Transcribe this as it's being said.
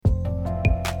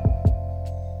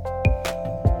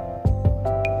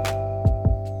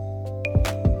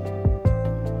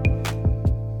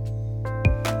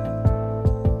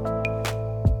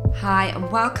and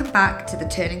welcome back to the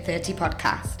Turning 30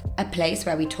 podcast, a place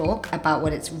where we talk about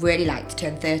what it's really like to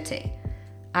turn 30.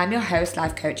 I'm your host,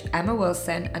 life coach Emma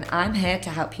Wilson, and I'm here to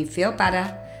help you feel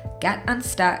better, get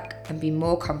unstuck, and be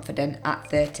more confident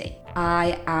at 30.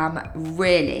 I am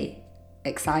really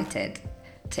excited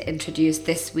to introduce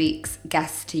this week's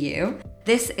guest to you.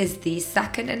 This is the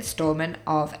second installment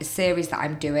of a series that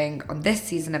I'm doing on this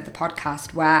season of the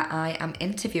podcast, where I am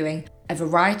interviewing a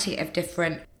variety of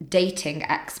different dating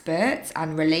experts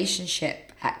and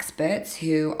relationship experts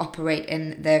who operate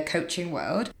in the coaching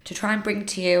world to try and bring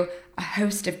to you a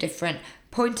host of different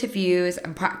point of views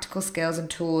and practical skills and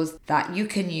tools that you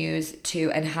can use to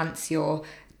enhance your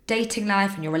dating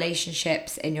life and your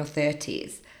relationships in your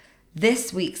 30s.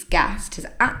 This week's guest has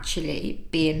actually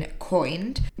been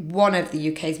coined one of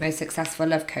the UK's most successful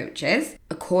love coaches,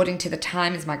 according to the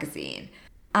Times magazine.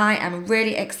 I am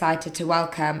really excited to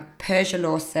welcome Persia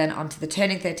Lawson onto the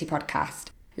Turning 30 podcast.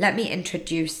 Let me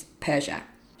introduce Persia.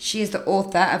 She is the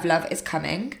author of Love is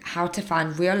Coming, How to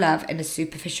Find Real Love in a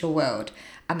Superficial World,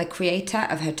 and the creator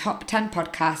of her top 10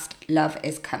 podcast, Love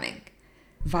is Coming.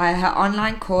 Via her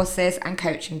online courses and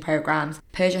coaching programs,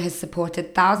 Persia has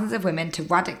supported thousands of women to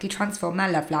radically transform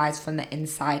their love lives from the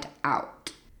inside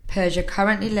out. Persia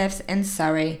currently lives in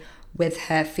Surrey with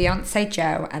her fiancé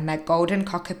Joe and their golden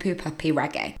cockapoo puppy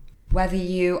Reggae. Whether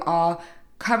you are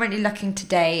currently looking to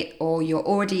date, or you're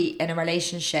already in a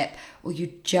relationship, or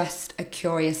you just are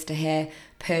curious to hear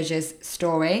Persia's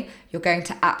story, you're going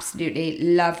to absolutely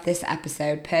love this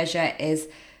episode. Persia is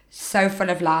so full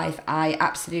of life. I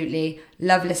absolutely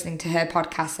love listening to her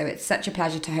podcast, so it's such a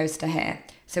pleasure to host her here.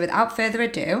 So without further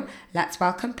ado, let's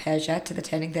welcome Persia to the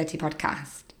Turning 30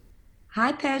 podcast.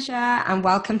 Hi Persia, and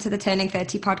welcome to the Turning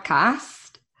 30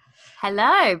 podcast.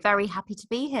 Hello, very happy to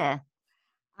be here.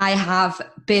 I have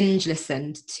binge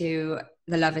listened to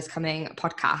the Love is Coming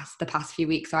podcast the past few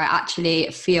weeks, so I actually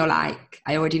feel like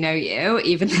I already know you,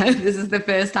 even though this is the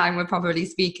first time we're probably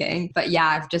speaking. But yeah,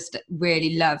 I've just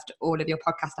really loved all of your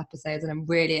podcast episodes, and I'm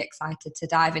really excited to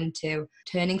dive into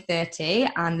Turning 30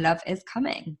 and Love is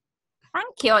Coming.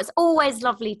 Thank you. It's always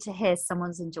lovely to hear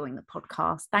someone's enjoying the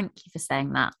podcast. Thank you for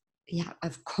saying that. Yeah,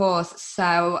 of course.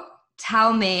 So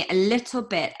tell me a little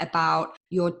bit about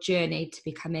your journey to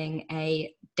becoming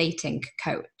a dating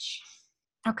coach.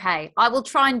 Okay, I will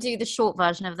try and do the short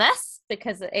version of this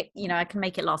because I can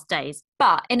make it last days.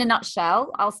 But in a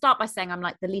nutshell, I'll start by saying I'm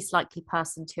like the least likely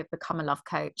person to have become a love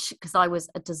coach, because I was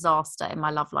a disaster in my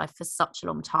love life for such a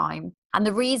long time. And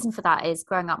the reason for that is,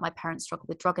 growing up, my parents struggled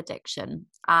with drug addiction.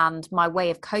 And my way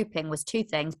of coping was two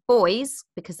things: boys,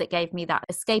 because it gave me that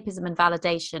escapism and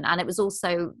validation. And it was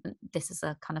also, this is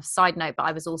a kind of side note, but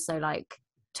I was also like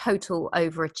total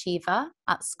overachiever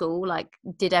at school, like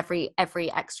did every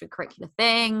extracurricular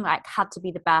thing, like had to be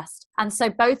the best. And so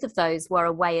both of those were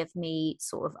a way of me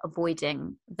sort of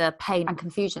avoiding the pain and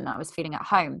confusion that I was feeling at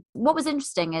home. What was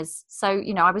interesting is,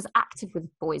 I was active with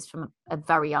boys from a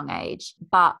very young age,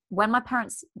 but when my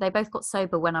parents, they both got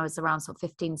sober when I was around sort of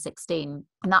 15, 16,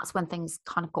 and that's when things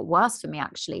kind of got worse for me,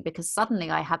 actually, because suddenly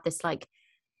I had this like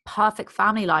perfect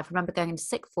family life. I remember going into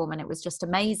sixth form and it was just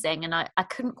amazing, and I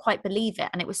couldn't quite believe it.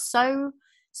 And it was so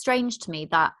strange to me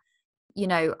that,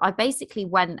 I basically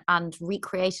went and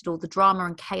recreated all the drama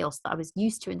and chaos that I was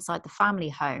used to inside the family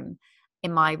home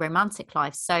in my romantic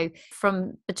life. So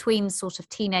from between sort of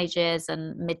teenage years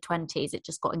and mid-20s, it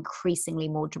just got increasingly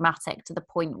more dramatic, to the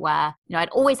point where, I'd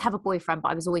always have a boyfriend,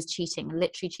 but I was always cheating,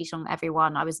 literally cheating on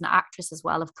everyone. I was an actress as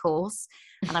well, of course,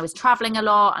 and I was traveling a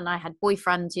lot, and I had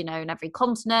boyfriends, in every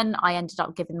continent. I ended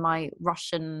up giving my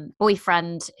Russian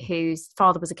boyfriend, whose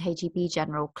father was a KGB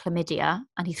general, chlamydia,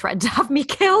 and he threatened to have me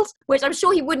killed, which I'm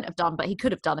sure he wouldn't have done, but he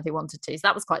could have done if he wanted to. So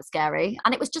that was quite scary.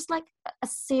 And it was just like a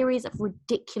series of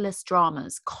ridiculous dramas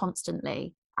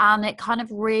constantly. And it kind of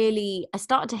really, I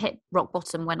started to hit rock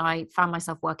bottom when I found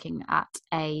myself working at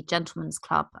a gentleman's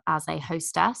club as a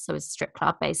hostess. So it was a strip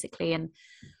club basically. And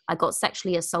I got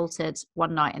sexually assaulted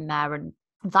one night in there, and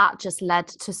that just led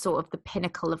to sort of the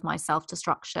pinnacle of my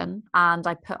self-destruction. And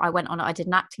I did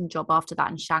an acting job after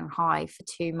that in Shanghai for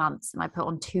 2 months, and I put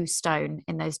on 2 stone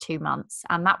in those 2 months.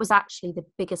 And that was actually the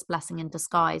biggest blessing in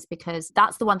disguise, because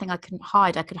that's the one thing I couldn't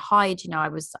hide. I could hide,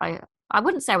 I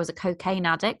wouldn't say I was a cocaine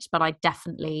addict, but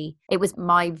it was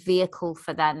my vehicle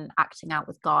for then acting out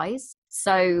with guys.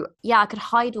 So yeah, I could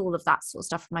hide all of that sort of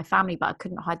stuff from my family, but I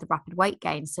couldn't hide the rapid weight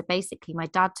gain. So basically my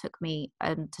dad took me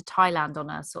to Thailand on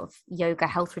a sort of yoga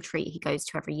health retreat he goes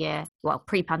to every year, well,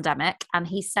 pre-pandemic. And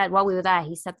he said, while we were there,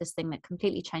 he said this thing that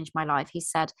completely changed my life. He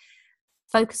said,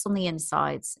 focus on the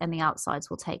insides and the outsides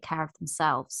will take care of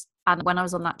themselves. And when I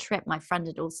was on that trip, my friend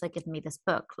had also given me this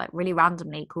book, like really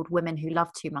randomly, called Women Who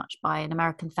Love Too Much by an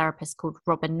American therapist called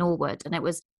Robin Norwood. And it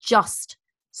was just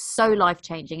so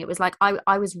life-changing. It was like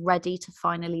I was ready to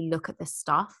finally look at this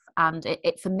stuff. And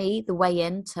it for me, the way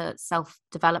into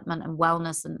self-development and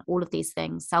wellness and all of these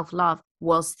things, self-love,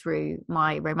 was through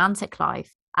my romantic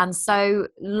life. And so,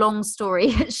 long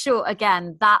story short,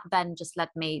 again, that then just led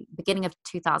me, beginning of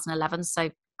 2011, so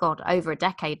God, over a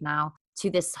decade now, to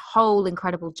this whole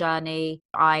incredible journey.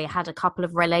 I had a couple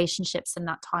of relationships in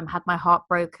that time, had my heart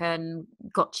broken,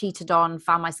 got cheated on,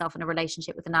 found myself in a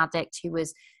relationship with an addict who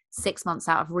was 6 months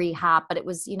out of rehab, but it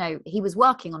was, you know, he was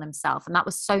working on himself, and that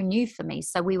was so new for me.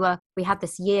 So we had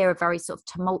this year of very sort of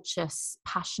tumultuous,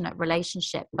 passionate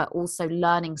relationship, but also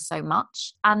learning so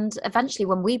much. And eventually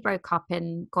when we broke up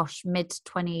in, mid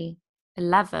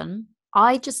 2011,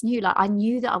 I just knew, I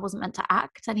knew that I wasn't meant to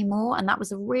act anymore. And that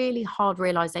was a really hard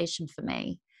realization for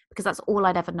me, because that's all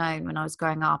I'd ever known when I was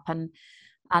growing up. And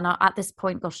at this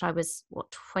point, I was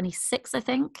 26, I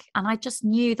think. And I just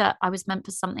knew that I was meant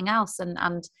for something else,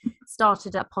 and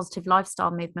started a positive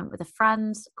lifestyle movement with a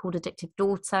friend called Addictive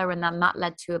Daughter. And then that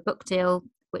led to a book deal,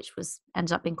 which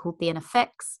ended up being called The Inner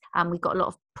Fix. And we got a lot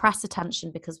of press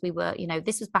attention because we were, you know,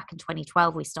 this was back in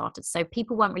 2012 we started. So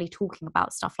people weren't really talking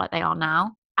about stuff like they are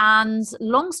now. And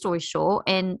long story short,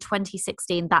 in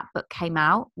 2016, that book came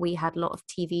out. We had a lot of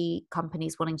TV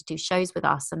companies wanting to do shows with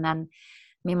us. And then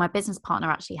me and my business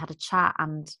partner actually had a chat,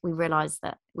 and we realized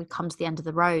that we'd come to the end of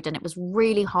the road. And it was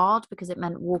really hard because it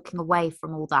meant walking away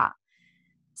from all that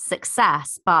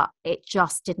success, but it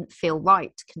just didn't feel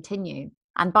right to continue.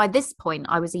 And by this point,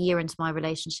 I was a year into my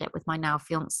relationship with my now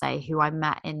fiance, who I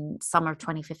met in summer of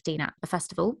 2015 at a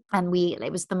festival. And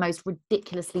it was the most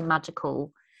ridiculously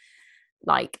magical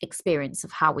experience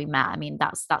of how we met. I mean,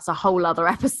 that's a whole other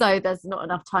episode. There's not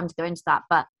enough time to go into that.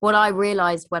 But what I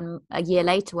realized a year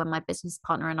later, when my business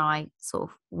partner and I sort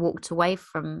of walked away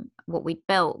from what we'd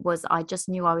built, was I just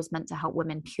knew I was meant to help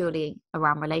women purely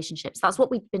around relationships. That's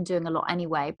what we'd been doing a lot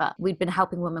anyway, but we'd been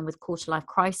helping women with quarter life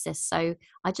crisis. So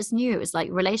I just knew it was like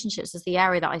relationships was the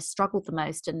area that I struggled the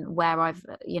most, and where I've,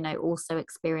 also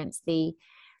experienced the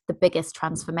biggest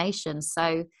transformation.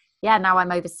 So yeah, now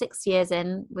I'm over 6 years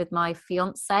in with my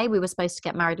fiance. We were supposed to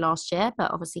get married last year, but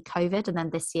obviously COVID, and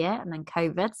then this year, and then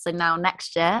COVID. So now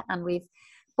next year, and we've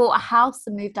bought a house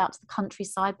and moved out to the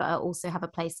countryside, but I also have a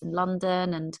place in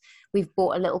London, and we've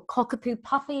bought a little cockapoo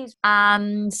puppy.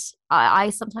 And I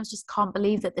sometimes just can't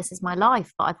believe that this is my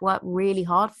life, but I've worked really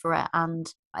hard for it,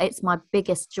 and it's my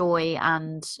biggest joy,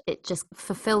 and it just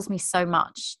fulfills me so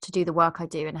much to do the work I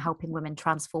do in helping women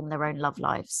transform their own love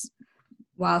lives.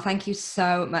 Well, thank you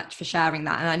so much for sharing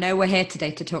that. And I know we're here today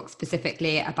to talk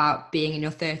specifically about being in your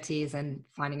 30s and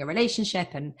finding a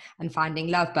relationship and finding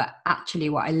love. But actually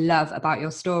what I love about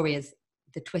your story is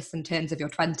the twists and turns of your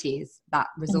 20s that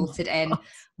resulted in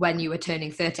when you were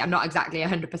turning 30. I'm not exactly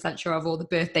 100% sure of all the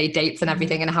birthday dates and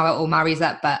everything and how it all marries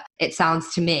up, but it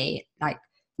sounds to me like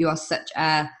you are such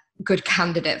a good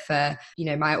candidate for,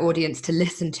 my audience to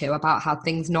listen to, about how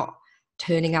things not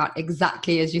turning out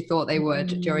exactly as you thought they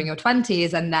would during your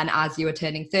 20s, and then as you were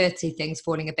turning 30, things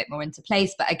falling a bit more into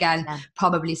place, but again,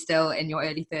 probably still in your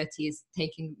early 30s,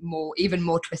 taking even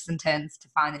more twists and turns to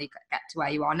finally get to where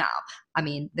you are now. I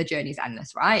mean, the journey's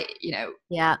endless, right?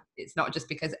 It's not just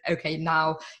because, okay,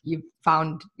 now you've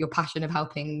found your passion of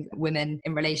helping women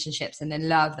in relationships and in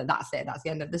love, that's it, that's the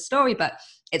end of the story. But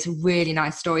it's a really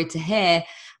nice story to hear.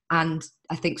 And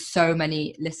I think so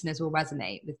many listeners will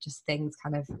resonate with just things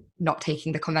kind of not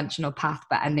taking the conventional path,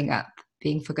 but ending up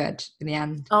being for good in the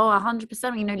end. Oh,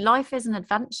 100%. Life is an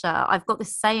adventure. I've got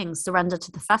this saying, surrender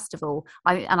to the festival.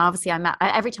 Every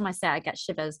time I say it, I get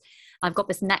shivers. I've got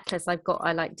this necklace I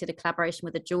did a collaboration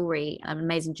with an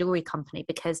amazing jewelry company,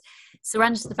 because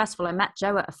surrender to the festival. I met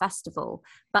Joe at a festival,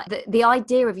 but the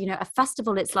idea of, a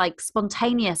festival, it's like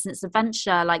spontaneous and it's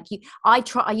adventure.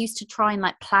 I used to try and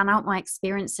plan out my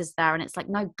experiences there, and it's like,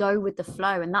 no, go with the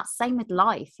flow. And that's same with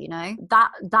life,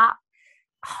 that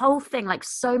whole thing.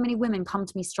 So many women come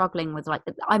to me struggling with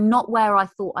I'm not where I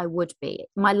thought I would be.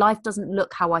 My life doesn't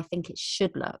look how I think it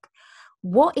should look.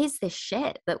 What is this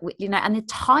shit that and the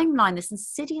timeline, this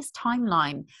insidious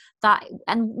timeline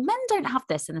and men don't have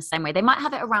this in the same way. They might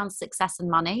have it around success and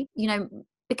money,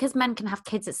 because men can have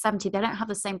kids at 70, they don't have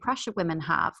the same pressure women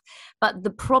have. But the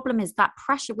problem is that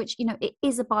pressure, which, it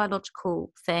is a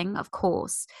biological thing, of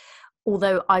course.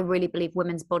 Although I really believe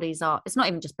women's bodies it's not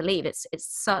even just believe, it's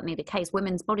certainly the case.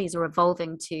 Women's bodies are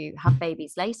evolving to have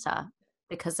babies later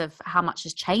because of how much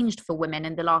has changed for women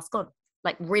in the last,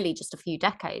 really just a few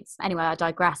decades. Anyway, I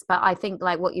digress. But I think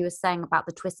what you were saying about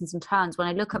the twists and turns, when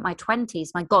I look at my 20s,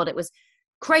 my God, it was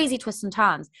crazy twists and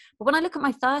turns. But when I look at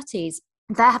my 30s,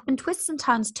 there have been twists and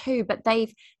turns too, but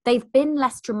they've been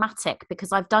less dramatic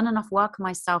because I've done enough work on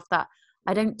myself that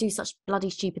I don't do such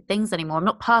bloody stupid things anymore. I'm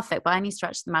not perfect by any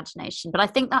stretch of the imagination, but I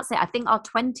think that's it. I think our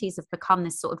 20s have become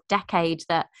this sort of decade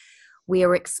that we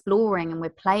are exploring and we're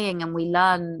playing and we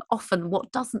learn often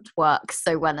what doesn't work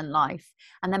so well in life.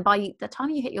 And then by the time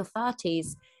you hit your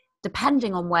 30s,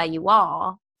 depending on where you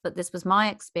are, but this was my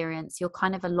experience, you're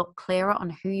kind of a lot clearer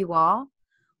on who you are,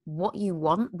 what you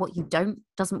want, what you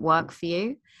doesn't work for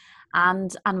you.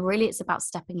 And really it's about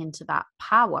stepping into that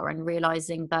power and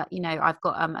realizing that, you know, I've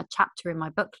got a chapter in my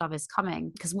book, Love is Coming,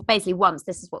 because basically once,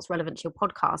 this is what's relevant to your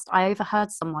podcast, I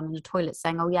overheard someone in the toilet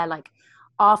saying, oh yeah, like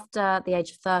after the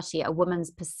age of 30, a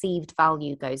woman's perceived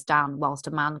value goes down whilst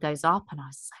a man goes up. And I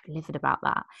was so livid about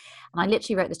that. And I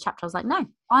literally wrote this chapter. I was like, no,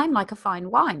 I'm like a fine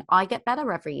wine. I get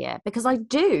better every year because I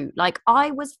do. Like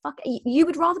you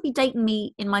would rather be dating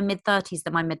me in my mid 30s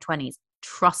than my mid 20s.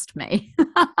 Trust me.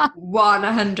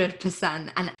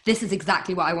 100%. And this is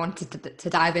exactly what I wanted to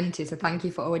dive into. So thank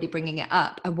you for already bringing it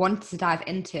up. I wanted to dive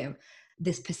into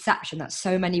this perception that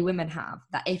so many women have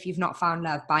that if you've not found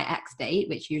love by X date,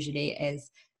 which usually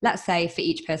is, let's say for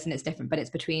each person it's different, but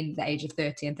it's between the age of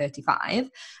 30 and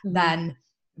 35, then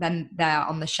they're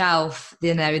on the shelf,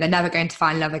 you know, they're never going to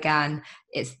find love again.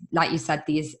 It's like you said,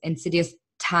 these insidious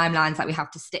timelines that we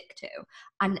have to stick to.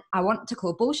 And I want to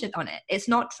call bullshit on it. It's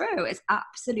not true. It's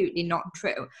absolutely not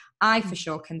true. I for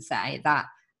sure can say that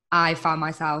I found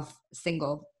myself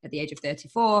single at the age of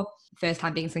 34, first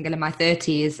time being single in my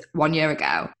 30s 1 year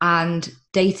ago. And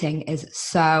dating is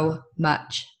so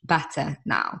much better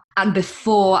now. And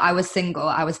before I was single,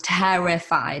 I was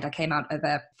terrified. I came out of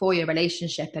a 4-year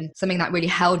relationship, and something that really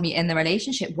held me in the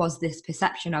relationship was this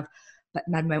perception of, but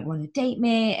men won't want to date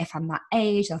me. If I'm that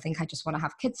age, they'll think I just want to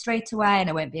have kids straight away and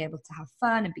I won't be able to have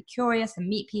fun and be curious and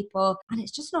meet people. And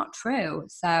it's just not true.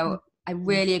 So I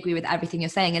really agree with everything you're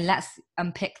saying. And let's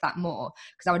unpick that more,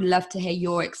 because I would love to hear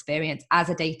your experience as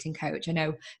a dating coach. I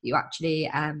know you actually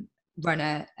run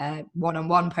a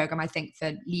one-on-one program, I think,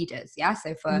 for leaders. Yeah.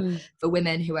 So for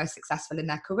women who are successful in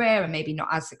their career and maybe not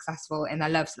as successful in their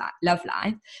love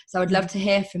life. So I would love to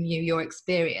hear from you, your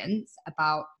experience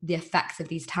about the effects of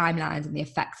these timelines and the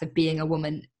effects of being a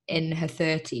woman in her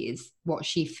 30s, what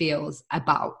she feels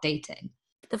about dating.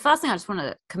 The first thing I just want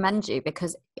to commend you,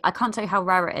 because I can't tell you how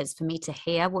rare it is for me to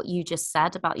hear what you just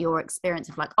said about your experience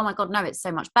of like, oh my God, no, it's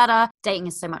so much better. Dating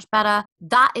is so much better.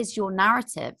 That is your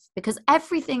narrative, because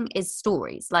everything is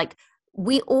stories. Like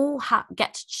we all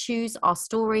get to choose our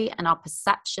story and our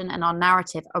perception and our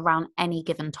narrative around any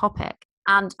given topic.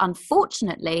 And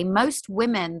unfortunately, most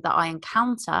women that I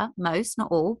encounter, most,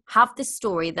 not all, have this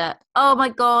story that, oh my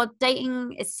God,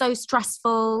 dating is so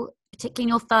stressful, particularly in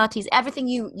your 30s, everything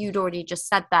you'd already just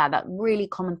said there, that really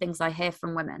common things I hear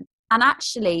from women. And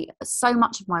actually, so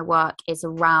much of my work is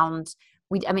around,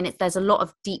 there's a lot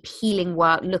of deep healing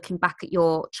work, looking back at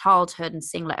your childhood and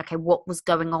seeing like, okay, what was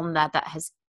going on there that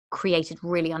has created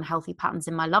really unhealthy patterns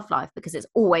in my love life, because it's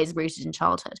always rooted in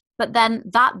childhood. But then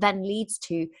that leads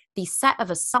to the set of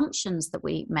assumptions that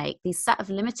we make, these set of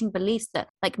limiting beliefs that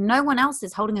like no one else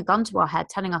is holding a gun to our head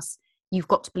telling us you've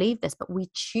got to believe this, but we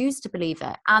choose to believe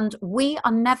it. And we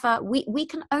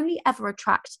can only ever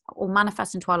attract or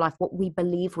manifest into our life what we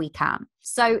believe we can.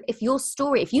 So if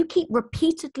you keep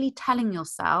repeatedly telling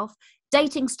yourself,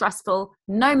 dating's stressful,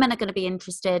 no men are going to be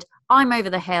interested, I'm over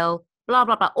the hill, blah,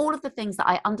 blah, blah, all of the things that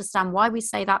I understand why we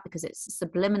say that, because it's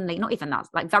subliminally, not even that,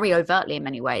 like very overtly in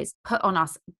many ways, put on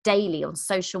us daily on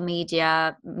social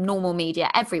media, normal media,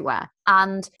 everywhere.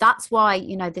 And that's why,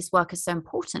 you know, this work is so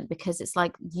important, because it's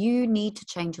like, you need to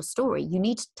change your story. You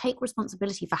need to take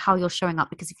responsibility for how you're showing up,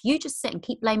 because if you just sit and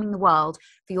keep blaming the world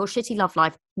for your shitty love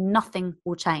life, nothing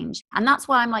will change. And that's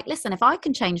why I'm like, listen, if I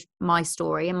can change my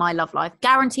story and my love life,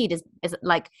 guaranteed is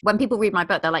like, when people read my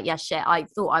book, they're like, yeah, shit, I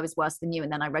thought I was worse than you.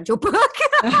 And then I read your book.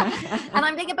 And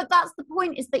I'm thinking, but that's the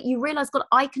point, is that you realize, God,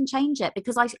 I can change it,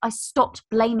 because I stopped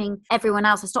blaming everyone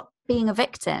else. I stopped being a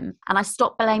victim, and I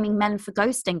stopped blaming men for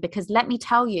ghosting, because let me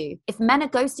tell you, if men are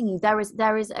ghosting you, there's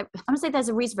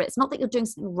a reason for it. It's not that you're doing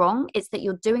something wrong. It's that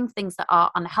you're doing things that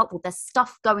are unhelpful. There's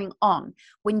stuff going on.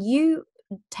 When you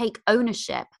take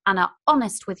ownership and are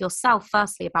honest with yourself,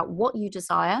 firstly, about what you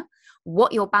desire,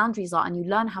 what your boundaries are, and you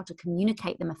learn how to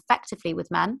communicate them effectively with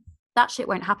men, that shit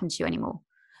won't happen to you anymore.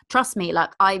 Trust me,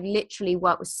 like I literally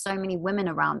work with so many women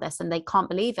around this and they can't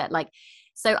believe it. Like,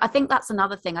 so I think that's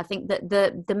another thing. I think that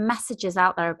the messages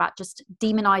out there about just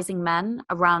demonizing men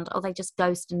around, oh, they just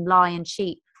ghost and lie and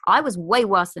cheat. I was way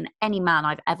worse than any man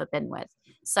I've ever been with.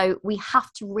 So we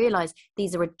have to realize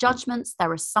these are judgments,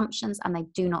 they're assumptions, and they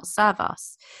do not serve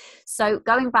us. So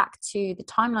going back to the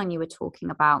timeline you were talking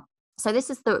about, so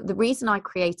this is the reason I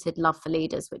created Love for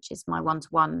Leaders, which is my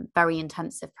one-to-one, very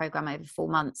intensive program over 4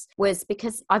 months, was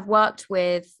because I've worked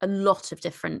with a lot of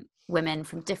different women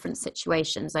from different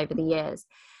situations over the years.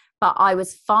 But I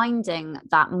was finding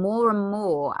that more and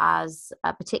more, as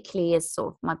particularly as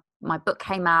sort of my book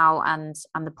came out and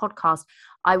the podcast,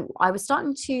 I was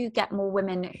starting to get more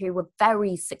women who were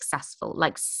very successful,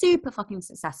 like super fucking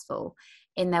successful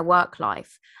in their work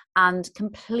life, and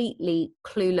completely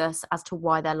clueless as to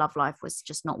why their love life was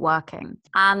just not working.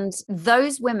 And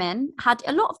those women had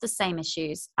a lot of the same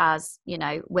issues as, you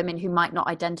know, women who might not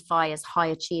identify as high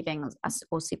achieving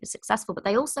or super successful, but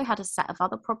they also had a set of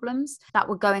other problems that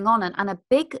were going on. And a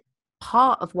big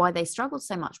part of why they struggled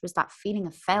so much was that feeling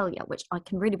of failure, which I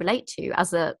can really relate to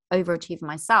as a overachiever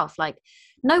myself. Like,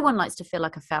 no one likes to feel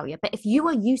like a failure, but if you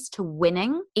are used to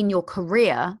winning in your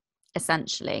career,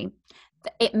 essentially,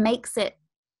 it makes it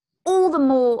all the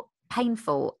more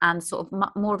painful and sort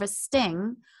of more of a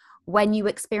sting when you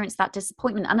experience that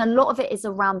disappointment. And a lot of it is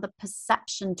around the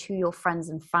perception to your friends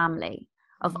and family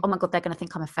of, oh my God, they're going to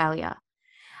think I'm a failure.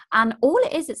 And all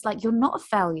it is, it's like, you're not a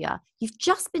failure. You've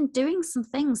just been doing some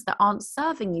things that aren't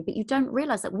serving you, but you don't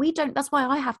realize that that's why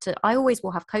I always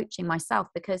will have coaching myself,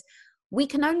 because we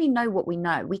can only know what we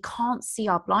know. We can't see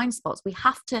our blind spots. We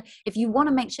have to, if you want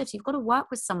to make shifts, you've got to work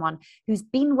with someone who's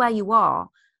been where you are,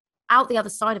 out the other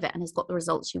side of it, and has got the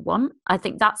results you want. I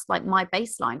think that's like my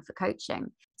baseline for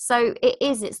coaching. So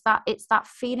it's that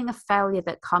feeling of failure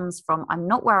that comes from, I'm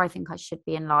not where I think I should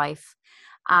be in life,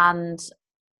 and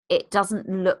it doesn't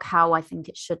look how I think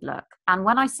it should look. And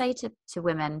when I say to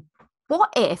women, what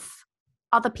if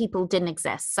other people didn't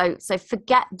exist? So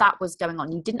forget that was going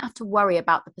on. You didn't have to worry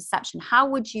about the perception. How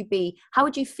would you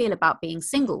feel about being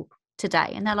single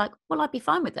today? And they're like, well, I'd be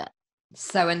fine with it.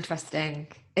 So interesting.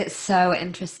 It's so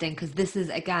interesting, because this is,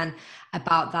 again,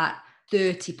 about that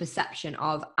 30 perception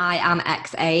of, I am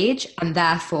X age and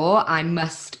therefore I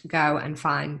must go and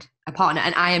find a partner.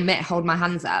 And I admit, hold my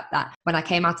hands up, that when I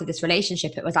came out of this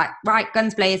relationship, it was like, right,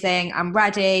 guns blazing, I'm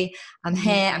ready, I'm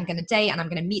here, I'm going to date, and I'm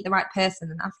going to meet the right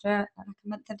person. And after like a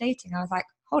month of dating, I was like,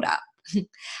 hold up. I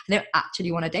don't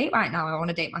actually want to date right now. I want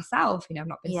to date myself. You know, I've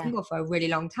not been single for a really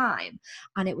long time.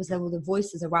 And it was all the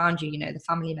voices around you, you know, the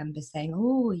family members saying,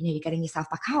 oh, you know, you're getting yourself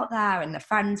back out there, and the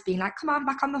friends being like, come on,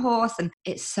 back on the horse. And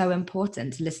it's so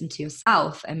important to listen to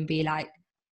yourself and be like,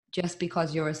 just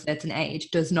because you're a certain age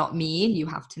does not mean you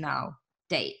have to now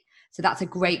date. So that's a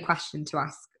great question to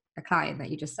ask a client,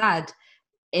 that you just said,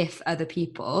 if other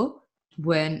people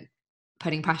weren't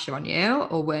putting pressure on you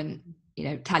or weren't, you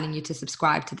know, telling you to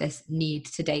subscribe to this need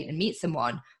to date and meet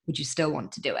someone, would you still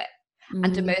want to do it?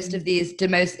 And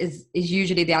is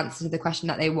usually the answer to the question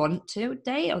that they want to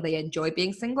date, or they enjoy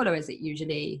being single, or is it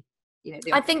usually, you know,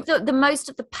 I think that the most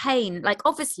of the pain, like,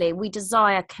 obviously we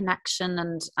desire connection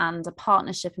and a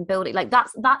partnership and building, like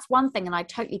that's one thing, and I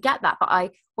totally get that.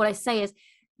 But what I say is,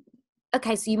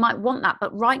 okay, so you might want that,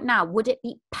 but right now, would it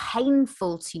be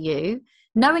painful to you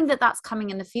knowing that that's coming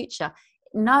in the future?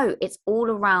 No, it's all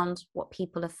around what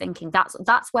people are thinking. That's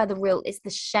where it's the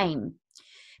shame,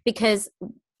 because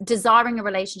desiring a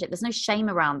relationship, there's no shame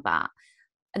around that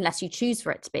unless you choose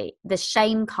for it to be. The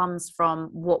shame comes from,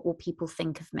 what will people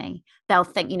think of me? They'll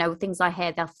think, you know, things I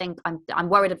hear, they'll think I'm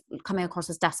worried of coming across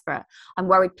as desperate. I'm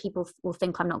worried people will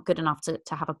think I'm not good enough to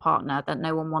have a partner, that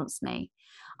no one wants me.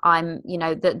 I'm, you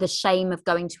know, the shame of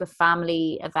going to a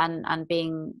family event and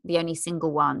being the only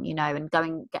single one, you know, and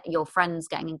get your friends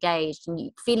getting engaged and you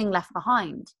feeling left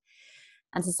behind.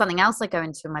 And so something else I go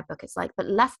into in my book, it's like, but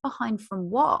left behind from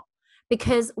what?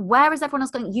 Because where is everyone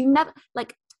else going? You never,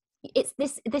 like, it's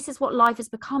this is what life has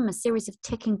become, a series of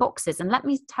ticking boxes. And let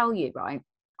me tell you, right,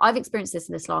 I've experienced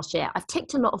this last year. I've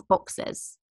ticked a lot of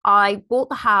boxes. I bought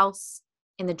the house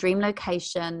in the dream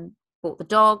location, bought the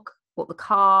dog, bought the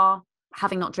car,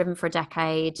 having not driven for a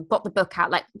decade, got the book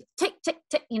out, like tick, tick,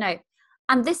 tick, you know.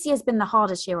 And this year's been the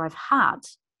hardest year I've had,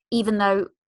 even though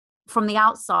from the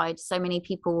outside, so many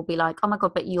people will be like, oh my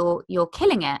God, but you're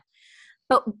killing it.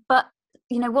 But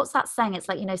you know, what's that saying? It's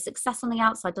like, you know, success on the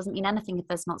outside doesn't mean anything if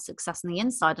there's not success on the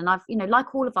inside. And I've, you know,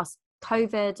 like all of us,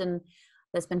 COVID, and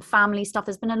there's been family stuff.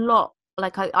 There's been a lot.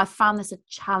 Like I found this a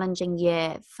challenging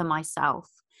year for myself.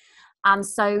 And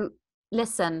so,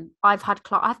 listen, I've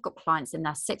got clients in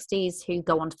their 60s who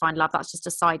go on to find love. That's just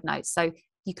a side note. So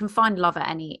you can find love at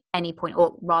any point,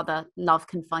 or rather love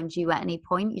can find you at any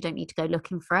point. You don't need to go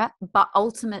looking for it. But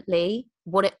ultimately,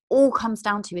 what it all comes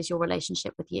down to is your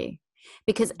relationship with you.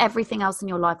 Because everything else in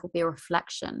your life will be a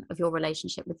reflection of your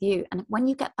relationship with you. And when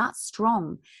you get that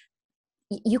strong,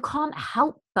 you can't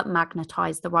help but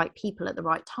magnetize the right people at the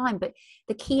right time. But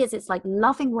the key is, it's like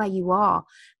loving where you are,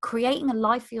 creating a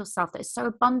life for yourself that is so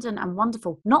abundant and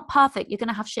wonderful. Not perfect. You're going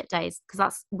to have shit days,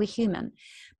 because we're human,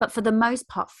 but for the most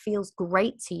part feels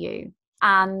great to you.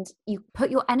 And you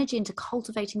put your energy into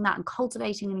cultivating that and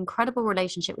cultivating an incredible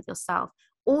relationship with yourself.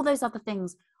 All those other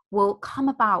things will come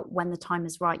about when the time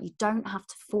is right. You don't have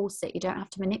to force it. You don't have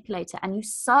to manipulate it. And you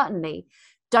certainly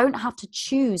don't have to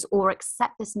choose or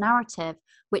accept this narrative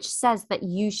which says that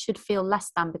you should feel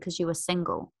less than because you are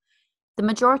single. The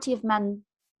majority of men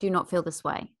do not feel this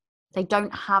way. They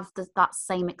don't have that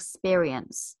same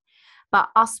experience. But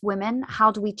us women,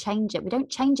 how do we change it? We don't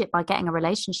change it by getting a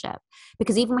relationship,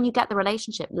 because even when you get the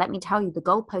relationship, let me tell you, the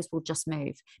goalpost will just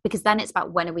move, because then it's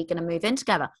about, when are we going to move in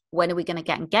together? When are we going to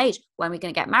get engaged? When are we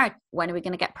going to get married? When are we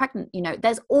going to get pregnant? You know,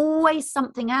 there's always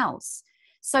something else.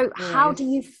 So how do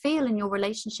you feel in your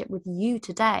relationship with you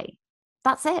today?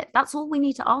 That's it. That's all we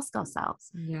need to ask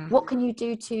ourselves. Yeah. What can you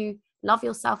do to love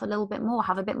yourself a little bit more,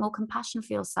 have a bit more compassion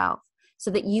for yourself, so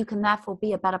that you can therefore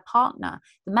be a better partner?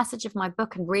 The message of my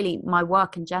book, and really my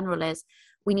work in general, is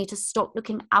we need to stop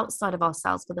looking outside of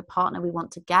ourselves for the partner we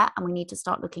want to get, and we need to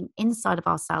start looking inside of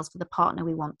ourselves for the partner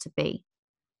we want to be.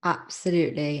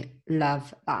 Absolutely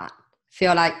love that.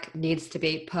 Feel like needs to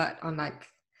be put on like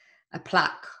a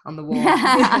plaque on the wall.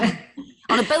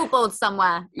 On a billboard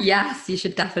somewhere. Yes, you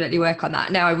should definitely work on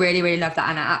that. No, I really, really love that.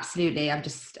 And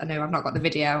I know I've not got the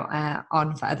video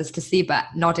on for others to see, but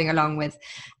nodding along with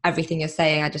everything you're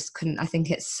saying, I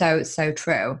think it's so, so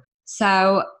true.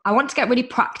 So I want to get really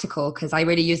practical, because I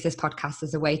really use this podcast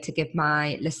as a way to give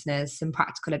my listeners some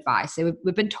practical advice. So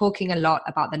we've been talking a lot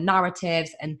about the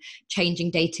narratives and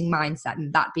changing dating mindset,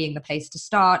 and that being the place to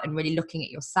start, and really looking at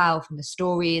yourself and the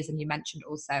stories. And you mentioned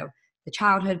also the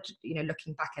childhood, you know,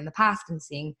 looking back in the past and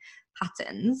seeing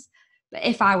patterns. But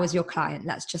if I was your client,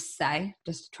 let's just say,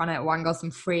 just trying to wangle some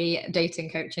free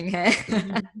dating coaching here.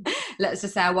 Let's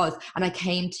just say I was, and I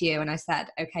came to you and I said,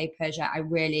 okay, Persia, I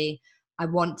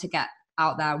want to get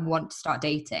out there and want to start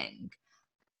dating.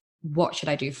 What should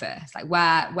I do first? Like,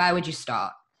 where would you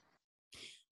start?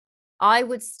 I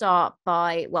would start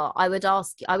by,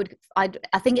 I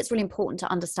think it's really important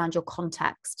to understand your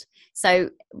context. So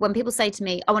when people say to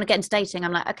me, I want to get into dating,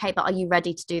 I'm like, okay, but are you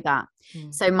ready to do that?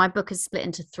 So my book is split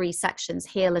into 3 sections: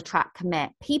 heal, attract,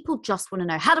 commit. People just want to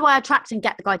know, how do I attract and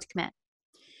get the guy to commit?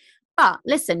 But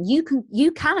listen, you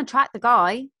can attract the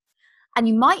guy, and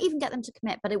you might even get them to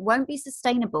commit, but it won't be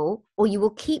sustainable, or you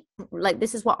will keep, like,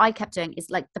 this is what I kept doing, is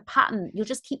like the pattern, you'll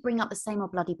just keep bringing up the same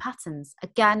old bloody patterns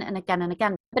again and again and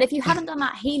again. But if you haven't done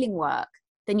that healing work,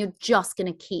 then you're just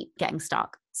going to keep getting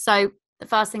stuck. So the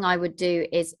first thing I would do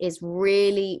is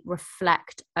really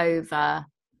reflect over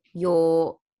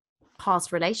your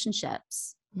past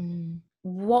relationships.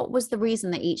 What was the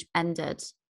reason that each ended?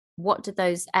 What did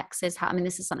those exes have? I mean,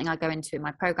 this is something I go into in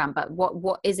my program, but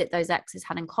what is it those exes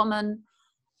had in common?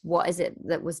 What is it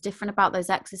that was different about those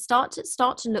exes? Start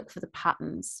to look for the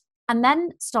patterns, and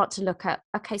then start to look at,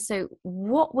 okay, so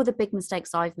what were the big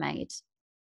mistakes I've made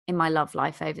in my love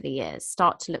life over the years?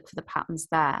 Start to look for the patterns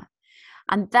there.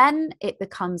 And then it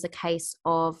becomes a case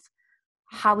of,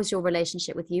 how is your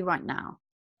relationship with you right now?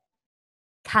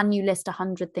 Can you list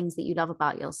 100 things that you love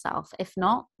about yourself? If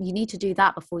not, you need to do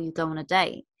that before you go on a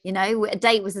date. You know, a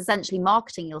date was essentially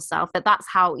marketing yourself. That's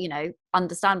how, you know,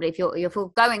 understandably, if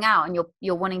you're going out and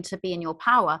you're wanting to be in your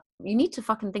power, you need to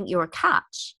fucking think you're a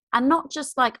catch, and not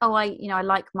just like, oh, I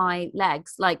like my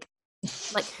legs, like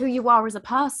who you are as a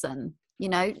person, you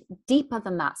know, deeper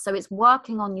than that. So it's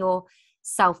working on your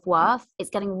self-worth.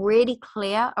 It's getting really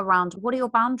clear around, what are your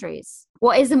boundaries?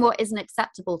 What is and what isn't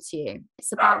acceptable to you?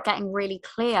 It's about getting really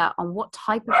clear on, what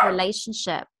type of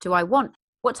relationship do I want?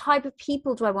 What type of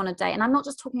people do I want to date? And I'm not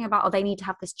just talking about, oh, they need to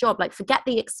have this job. Like, forget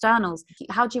the externals.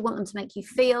 How do you want them to make you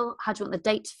feel? How do you want the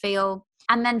date to feel?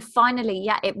 And then finally,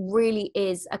 it really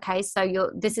is, okay,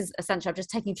 so this is essentially, I've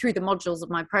just taken you through the modules of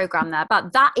my program there,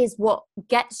 but that is what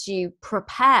gets you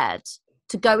prepared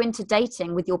to go into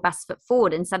dating with your best foot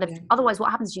forward, instead of, otherwise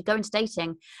what happens is you go into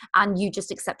dating and you just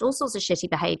accept all sorts of shitty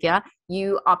behavior.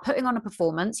 You are putting on a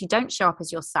performance. You don't show up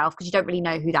as yourself because you don't really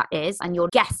know who that is, and you're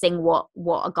guessing what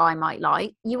a guy might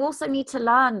like. You also need to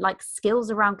learn like skills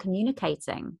around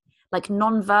communicating, like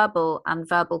non-verbal and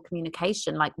verbal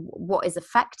communication, like what is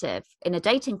effective in a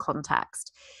dating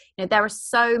context. You know, there are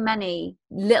so many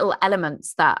little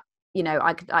elements that, you know,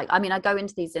 I mean, I go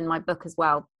into these in my book as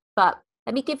well, but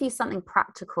let me give you something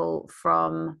practical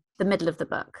from the middle of the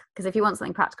book, because if you want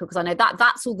something practical, because I know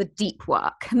that's all the deep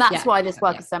work, and that's why this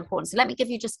work is so important. So let me give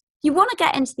you you want to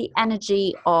get into the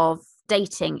energy of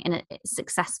dating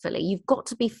successfully. You've got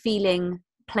to be feeling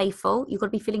playful, you've got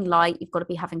to be feeling light, you've got to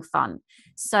be having fun.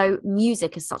 So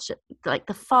music is such a, like,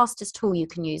 the fastest tool you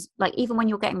can use. Like, even when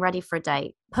you're getting ready for a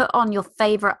date, put on your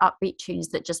favorite upbeat tunes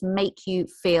that just make you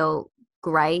feel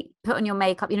great. Put on your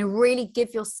makeup, really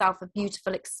give yourself a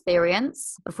beautiful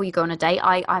experience before you go on a date.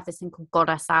 I have this thing called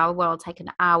Goddess Hour, where I'll take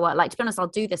an hour, like, to be honest, I'll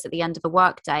do this at the end of the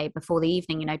work day before the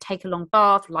evening, take a long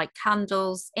bath, light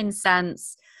candles,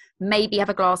 incense, maybe have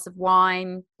a glass of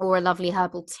wine or a lovely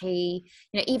herbal tea.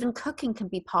 Even cooking can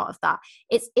be part of that.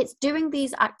 It's doing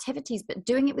these activities, but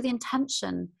doing it with the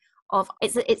intention of,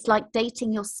 it's like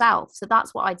dating yourself. So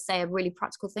that's what I'd say a really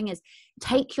practical thing is,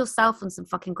 take yourself on some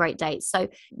fucking great dates. So,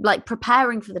 like,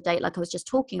 preparing for the date, like I was just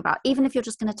talking about, even if you're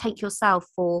just going to take yourself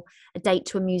for a date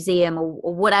to a museum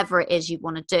or whatever it is you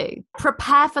want to do,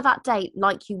 prepare for that date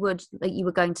like you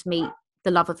were going to meet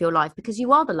the love of your life, because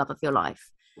you are the love of your life.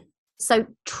 So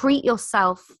treat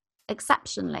yourself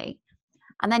exceptionally.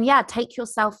 And then, take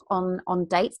yourself on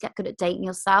dates, get good at dating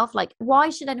yourself. Like,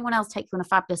 why should anyone else take you on a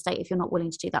fabulous date if you're not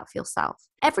willing to do that for yourself?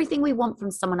 Everything we want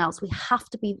from someone else, we have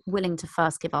to be willing to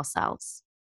first give ourselves.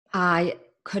 I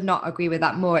could not agree with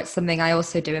that more. It's something I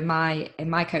also do in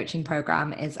my coaching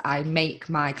program, is I make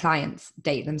my clients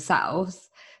date themselves,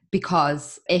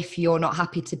 because if you're not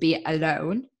happy to be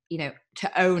alone,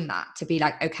 to own that, to be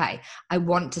like, okay, I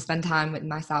want to spend time with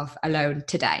myself alone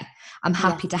today. I'm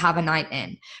happy to have a night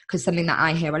in. Because something that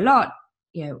I hear a lot,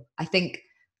 I think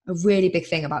a really big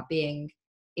thing about being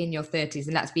in your 30s,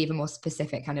 and let's be even more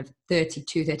specific, kind of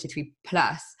 32, 33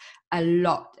 plus, a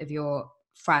lot of your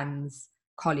friends,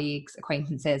 colleagues,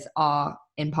 acquaintances are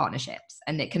in partnerships.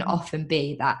 And it can often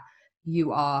be that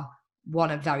you are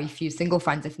one of very few single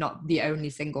friends, if not the only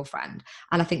single friend.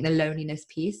 And I think the loneliness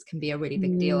piece can be a really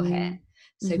big deal here.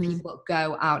 So people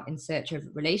go out in search of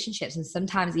relationships, and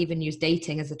sometimes even use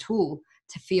dating as a tool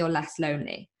to feel less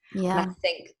lonely. And I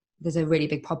think there's a really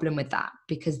big problem with that,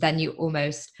 because then you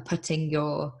almost putting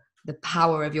the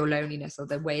power of your loneliness, or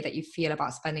the way that you feel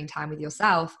about spending time with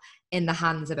yourself, in the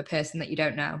hands of a person that you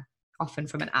don't know, often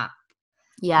from an app.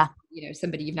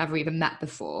 Somebody you've never even met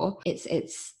before.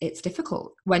 It's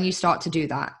difficult when you start to do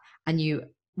that, and you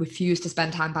refuse to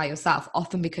spend time by yourself,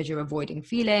 often because you're avoiding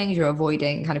feelings, you're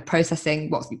avoiding kind of processing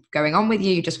what's going on with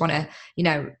you. You just want to,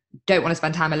 don't want to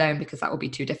spend time alone, because that will be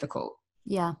too difficult.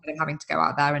 Instead of having to go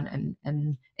out there and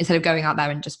instead of going out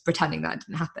there and just pretending that it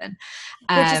didn't happen.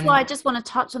 Which is why I just want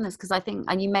to touch on this, because I think,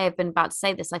 and you may have been about to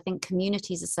say this, I think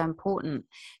communities are so important,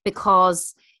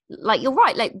 because, like, you're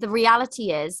right, like, the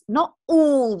reality is not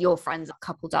all your friends are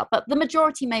coupled up, but the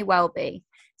majority may well be.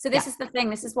 So this is the thing.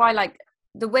 This is why, like,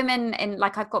 the women in,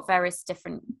 like, I've got various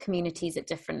different communities at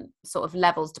different sort of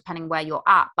levels depending where you're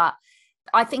at, but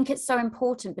I think it's so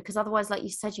important, because otherwise, like you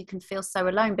said, you can feel so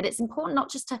alone. But it's important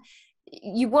not just to,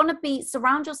 you want to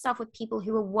surround yourself with people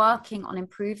who are working on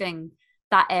improving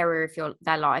that area of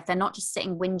their life. They're not just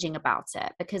sitting whinging about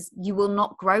it, because you will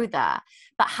not grow there.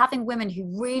 But having women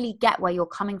who really get where you're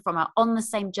coming from, are on the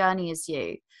same journey as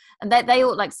you. And they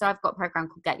all, like, so I've got a program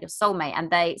called Get Your Soulmate,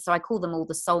 and so I call them all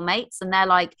the soulmates. And they're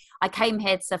like, I came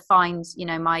here to find,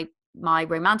 my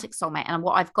romantic soulmate. And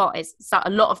what I've got is, so a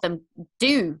lot of them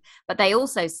do, but they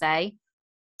also say,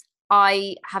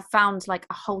 I have found, like,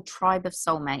 a whole tribe of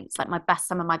soulmates, like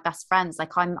some of my best friends.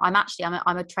 Like, I'm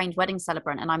a trained wedding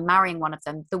celebrant, and I'm marrying one of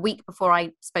them the week before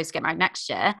I'm supposed to get married next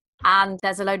year. And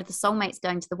there's a load of the soulmates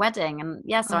going to the wedding. And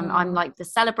so I'm like the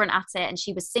celebrant at it. And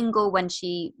she was single when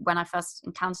I first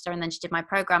encountered her. And then she did my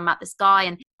program, met this guy.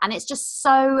 And it's just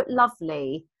so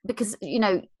lovely, because,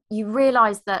 you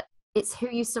realize that it's who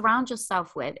you surround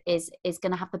yourself with is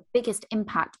going to have the biggest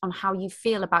impact on how you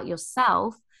feel about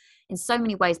yourself in so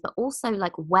many ways, but also,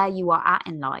 like, where you are at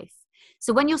in life.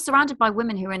 So when you're surrounded by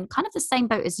women who are in kind of the same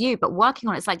boat as you, but working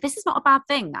on it, it's like, this is not a bad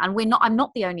thing. And I'm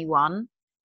not the only one,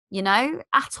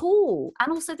 at all. And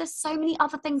also, there's so many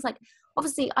other things. Like,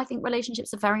 obviously, I think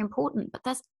relationships are very important, but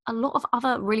there's a lot of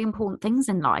other really important things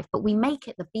in life, but we make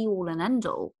it the be all and end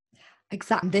all.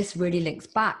 Exactly. This really links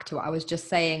back to what I was just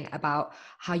saying about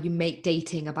how you make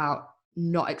dating about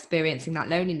not experiencing that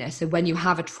loneliness. So when you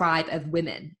have a tribe of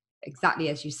women, exactly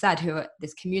as you said, who are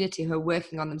this community who are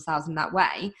working on themselves in that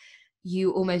way,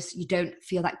 you don't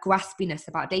feel that graspiness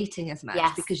about dating as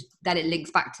much, because then it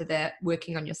links back to the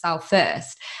working on yourself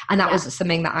first. And that was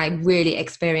something that I really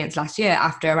experienced last year,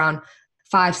 after around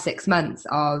 5-6 months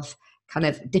of kind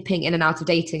of dipping in and out of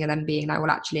dating, and then being like,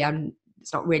 well, actually,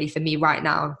 it's not really for me right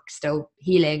now. I'm still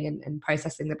healing and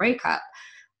processing the breakup.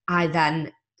 I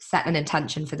then set an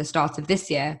intention for the start of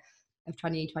this year of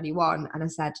 2021. And I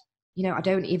said, I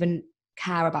don't even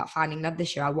care about finding love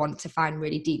this year. I want to find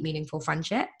really deep, meaningful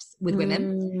friendships with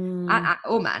women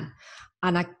or men.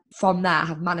 And I, from that,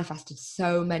 have manifested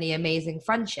so many amazing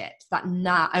friendships that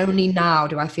only now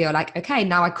do I feel like, okay,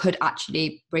 now I could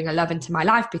actually bring a love into my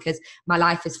life, because my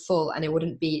life is full, and it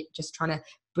wouldn't be just trying to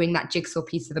bring that jigsaw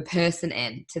piece of a person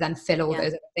in to then fill all those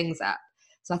other things up.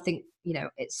 So I think,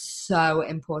 it's so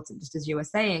important, just as you were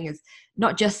saying, is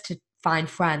not just to find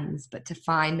friends, but to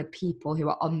find the people who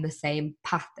are on the same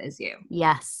path as you.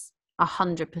 Yes,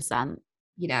 100%.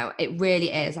 It really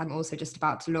is. I'm also just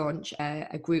about to launch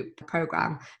a group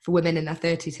program for women in their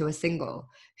 30s who are single,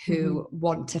 who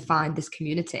want to find this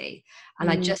community. And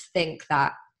I just think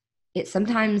that it's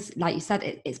sometimes, like you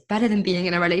said, it's better than being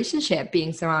in a relationship,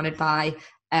 being surrounded by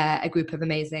a group of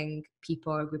amazing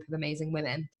people, a group of amazing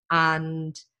women.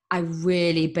 And I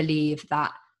really believe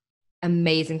that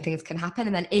amazing things can happen.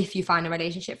 And then if you find a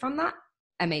relationship from that,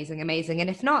 amazing. And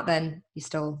if not, then you're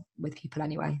still with people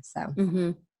anyway. So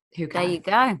who cares? There you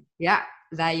go. Yeah,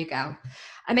 there you go.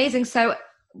 Amazing. So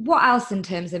what else in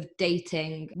terms of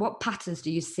dating, what patterns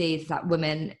do you see that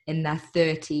women in their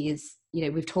 30s,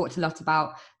 we've talked a lot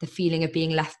about the feeling of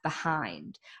being left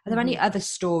behind. Are there any other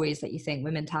stories that you think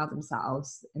women tell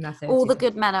themselves in their 30s? All the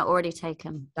good men are already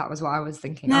taken. That was what I was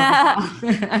thinking.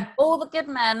 All the good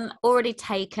men already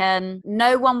taken.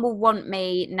 No one will want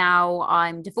me now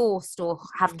I'm divorced or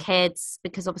have kids,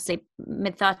 because obviously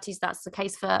mid-30s, that's the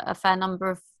case for a fair number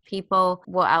of people.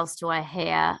 What else do I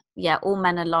hear? Yeah, all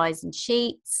men are lies and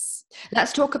cheats.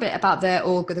 Let's talk a bit about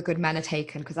all the good men are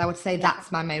taken, because I would say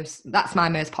that's my most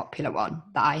popular one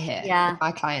that I hear with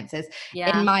my clients is,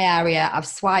 in my area, I've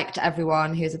swiped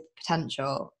everyone who's a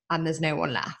potential and there's no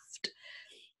one left.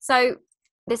 So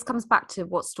this comes back to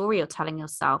what story you're telling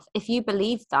yourself. If you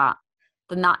believe that,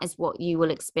 then that is what you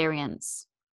will experience.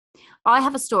 I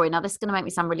have a story. Now, this is going to make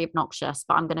me sound really obnoxious,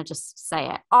 but I'm going to just say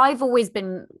it. I've always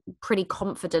been pretty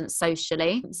confident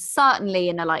socially, certainly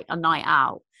in a night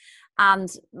out.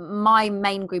 And my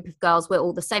main group of girls were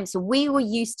all the same. So we were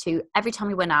used to, every time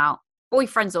we went out,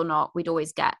 boyfriends or not, we'd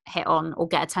always get hit on or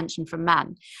get attention from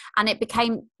men. And it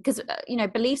became, because,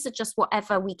 beliefs are just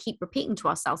whatever we keep repeating to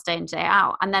ourselves day in, day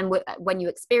out. And then when you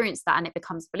experience that, and it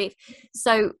becomes belief.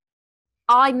 So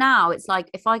it's like,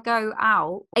 if I go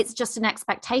out, it's just an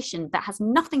expectation that has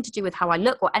nothing to do with how I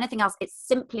look or anything else. It's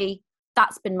simply,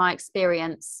 that's been my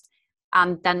experience.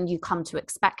 And then you come to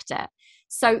expect it.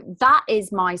 So that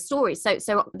is my story. So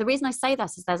the reason I say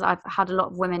this is I've had a lot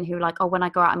of women who are like, oh, when I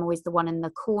go out, I'm always the one in the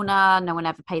corner. No one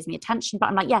ever pays me attention. But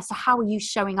I'm like, yeah, so how are you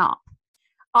showing up?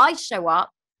 I show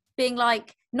up being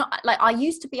like, not like, I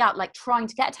used to be out like trying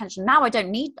to get attention. Now I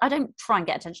don't try and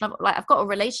get attention. I've got a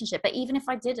relationship, but even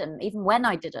when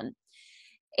I didn't,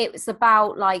 it was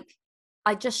about like,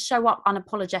 I just show up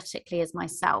unapologetically as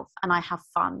myself, and I have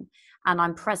fun, and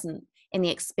I'm present in the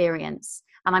experience,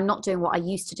 and I'm not doing what I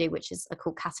used to do, which is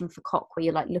called catting for cock, where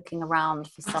you're like looking around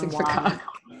for someone,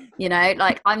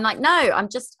 I'm like, no,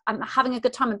 I'm having a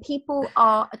good time. And people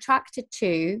are attracted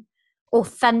to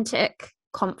authentic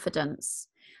confidence.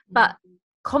 But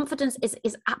confidence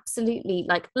is absolutely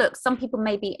like, look, some people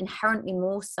may be inherently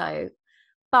more so,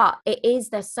 but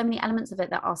there's so many elements of it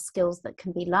that are skills that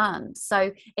can be learned.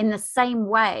 So in the same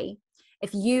way,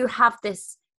 if you have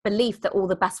this belief that all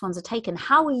the best ones are taken,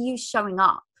 how are you showing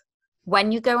up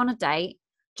when you go on a date,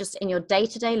 just in your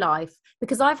day-to-day life?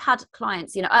 Because I've had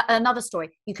clients, another story,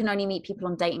 you can only meet people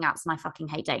on dating apps, and I fucking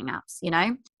hate dating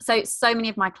apps, so many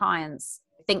of my clients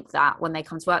think that when they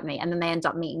come to work with me, and then they end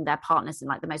up meeting their partners in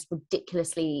like the most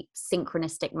ridiculously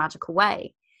synchronistic, magical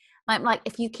way. I'm like,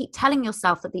 if you keep telling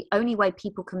yourself that the only way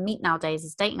people can meet nowadays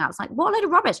is dating apps, like, what a load of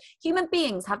rubbish. Human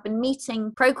beings have been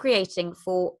meeting, procreating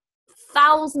for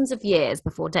thousands of years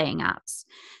before dating apps.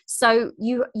 So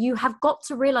you have got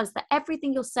to realize that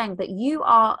everything you're saying that you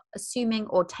are assuming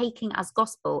or taking as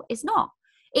gospel is not.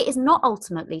 It is not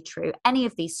ultimately true, any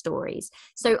of these stories.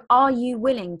 So are you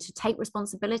willing to take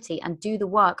responsibility and do the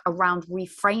work around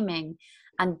reframing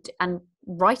and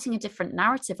writing a different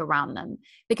narrative around them?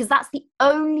 Because that's the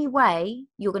only way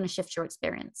you're going to shift your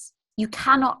experience. You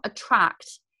cannot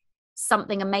attract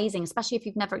something amazing, especially if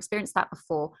you've never experienced that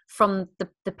before, from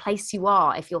the place you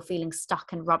are, if you're feeling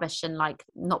stuck and rubbish and like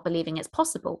not believing it's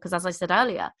possible. Because as I said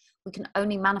earlier, we can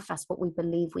only manifest what we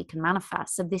believe we can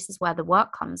manifest. So this is where the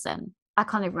work comes in. I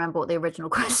can't even remember what the original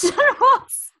question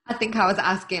was. I think I was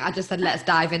asking, I just said, let's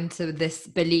dive into this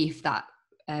belief that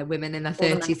women in their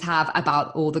 30s have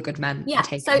about all the good men. Yeah,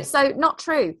 so not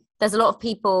true. There's a lot of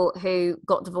people who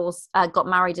got divorced, got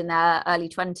married in their early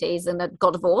 20s and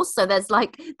got divorced. So there's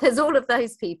all of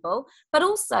those people. But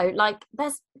also, like,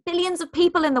 there's billions of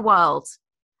people in the world.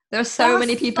 There are so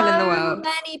many people in the world.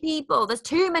 Many people. There's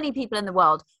too many people in the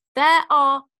world. There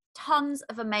are tons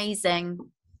of amazing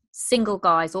single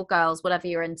guys or girls, whatever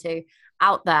you're into.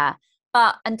 out there.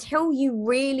 But until you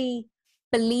really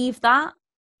believe that,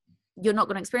 you're not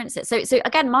going to experience it. So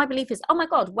again, my belief is, oh my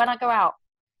God, when I go out,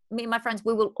 me and my friends,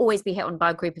 we will always be hit on by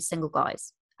a group of single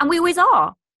guys. And we always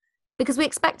are, because we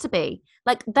expect to be.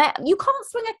 Like, you can't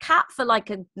swing a cat for like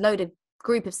a load of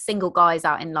group of single guys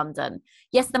out in London.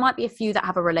 Yes, there might be a few that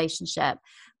have a relationship,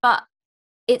 but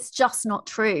it's just not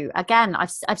true. Again,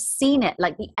 I've seen it,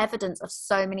 like the evidence of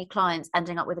so many clients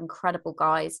ending up with incredible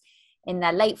guys in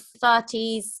their late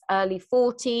 30s, early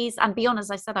 40s, and beyond. As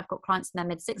I said, I've got clients in their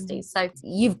mid 60s. So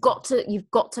you've got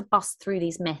to bust through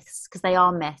these myths, because they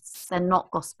are myths. They're not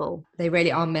gospel. They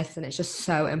really are myths, and it's just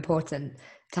so important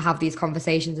to have these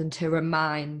conversations and to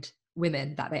remind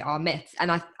women that they are myths.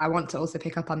 And I want to also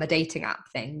pick up on the dating app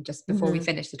thing just before we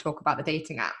finish to talk about the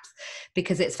dating apps,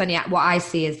 because it's funny. What I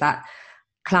see is that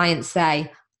clients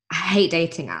say, I hate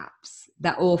dating apps.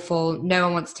 They're awful. No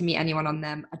one wants to meet anyone on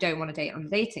them. I don't want to date on a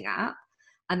dating app.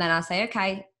 And then I'll say,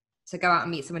 okay, so go out and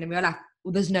meet someone in real life.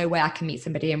 Well, there's no way I can meet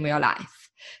somebody in real life.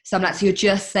 So I'm like, so you're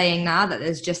just saying now that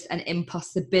there's just an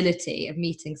impossibility of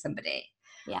meeting somebody.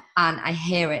 Yeah. And I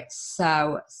hear it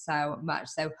so much.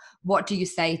 So what do you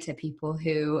say to people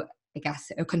who, I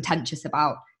guess, are contentious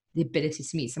about the ability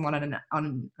to meet someone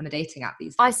on a dating app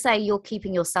these days? I say you're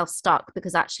keeping yourself stuck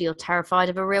because actually you're terrified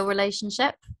of a real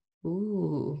relationship.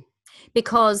 Ooh.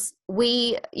 Because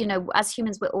we, as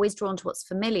humans, we're always drawn to what's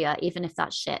familiar, even if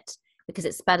that's shit, because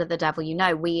it's better the devil you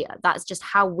know. That's just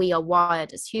how we are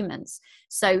wired as humans.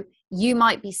 So you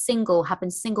might be single, have been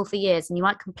single for years, and you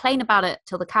might complain about it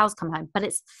till the cows come home, but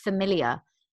it's familiar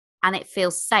and it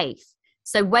feels safe.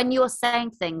 So when you're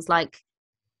saying things like,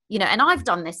 and I've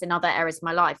done this in other areas of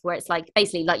my life where it's like,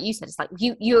 basically, like you said, it's like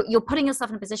you're putting yourself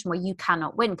in a position where you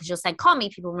cannot win, because you're saying, can't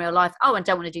meet people in real life. Oh, and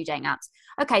don't want to do dating apps.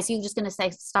 Okay, so you're just going to stay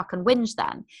stuck and whinge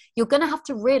then. You're going to have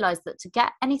to realize that to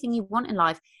get anything you want in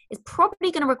life is probably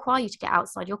going to require you to get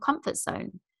outside your comfort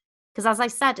zone. Because as I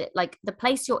said, like the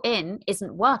place you're in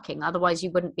isn't working. Otherwise,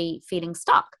 you wouldn't be feeling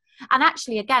stuck. And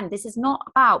actually, again, this is not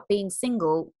about being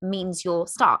single means you're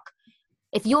stuck.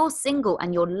 If you're single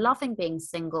and you're loving being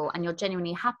single and you're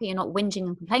genuinely happy, you're not whinging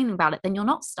and complaining about it, then you're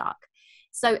not stuck.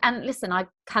 So, and listen, I've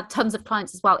had tons of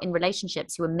clients as well in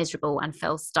relationships who are miserable and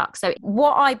feel stuck. So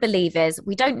what I believe is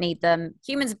we don't need them.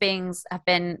 Humans beings have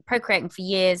been procreating for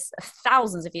years,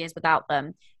 thousands of years without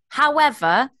them.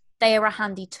 However, they are a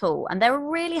handy tool, and they're a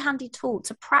really handy tool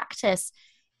to practice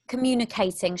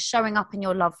communicating, showing up in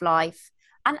your love life.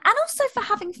 And also for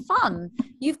having fun.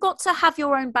 You've got to have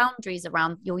your own boundaries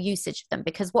around your usage of them,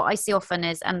 because what I see often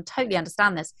is, and totally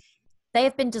understand this, they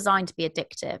have been designed to be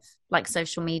addictive, like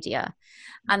social media.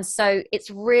 And so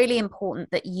it's really important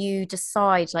that you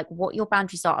decide like what your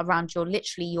boundaries are around your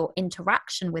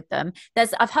interaction with them.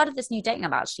 I've heard of this new dating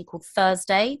app actually called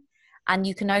Thursday. And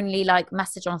you can only like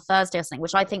message on a Thursday or something,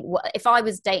 which I think if I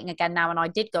was dating again now and I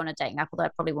did go on a dating app, although I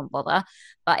probably wouldn't bother,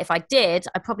 but if I did,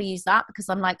 I'd probably use that, because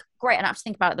I'm like, great, I don't have to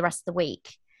think about it the rest of the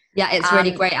week. Yeah, it's really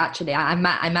great actually. I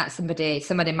met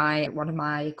someone in one of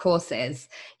my courses.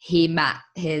 He met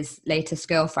his latest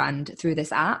girlfriend through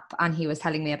this app, and he was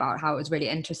telling me about how it was really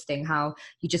interesting how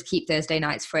you just keep Thursday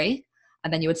nights free,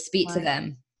 and then you would speak to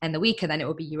them in the week, and then it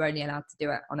would be you're only allowed to do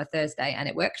it on a Thursday, and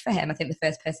it worked for him. I think the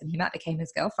first person he met became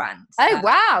his girlfriend. Oh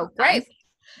wow, great.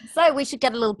 So we should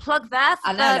get a little plug there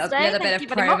for Thursday. A little bit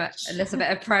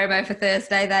of promo for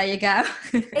Thursday. There you go.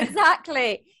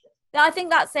 Exactly. I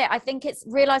think that's it. I think it's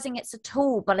realizing it's a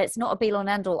tool, but it's not a be all and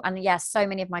end all. And yes, so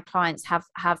many of my clients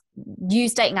have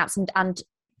used dating apps and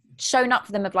shown up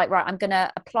for them of like, right, I'm going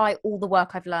to apply all the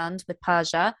work I've learned with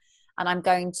Persia, and I'm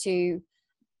going to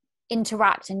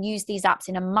interact and use these apps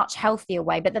in a much healthier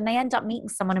way. But then they end up meeting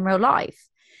someone in real life.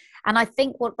 And I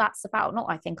think what that's about,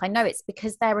 I know it's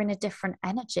because they're in a different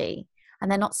energy and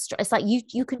they're not, it's like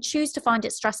you can choose to find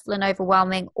it stressful and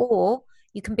overwhelming, or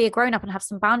you can be a grown up and have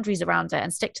some boundaries around it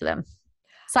and stick to them.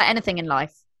 It's like anything in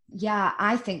life. Yeah,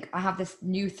 I think I have this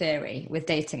new theory with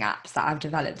dating apps that I've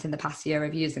developed in the past year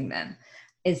of using them,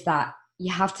 is that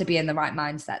you have to be in the right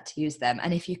mindset to use them.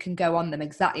 And if you can go on them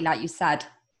exactly like you said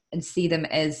and see them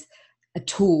as a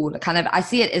tool, kind of, I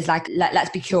see it as like,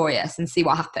 let's be curious and see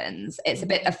what happens. It's a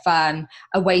bit of fun,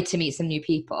 a way to meet some new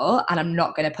people. And I'm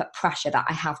not going to put pressure that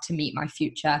I have to meet my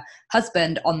future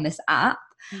husband on this app.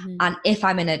 Mm-hmm. And if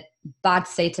I'm in a bad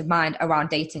state of mind around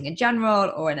dating in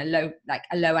general, or in a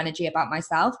low energy about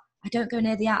myself, I don't go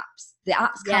near the apps. The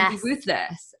apps can be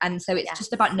ruthless. And so it's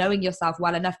just about knowing yourself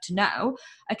well enough to know,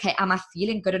 okay, am I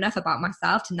feeling good enough about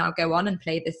myself to now go on and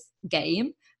play this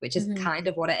game, which is kind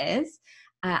of what it is.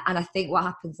 And I think what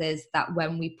happens is that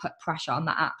when we put pressure on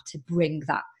the app to bring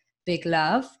that big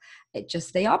love.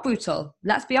 They are brutal.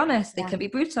 Let's be honest. They can be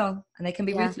brutal and they can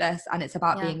be ruthless. And it's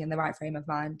about being in the right frame of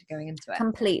mind going into it.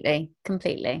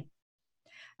 Completely.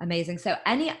 Amazing. So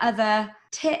any other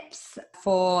tips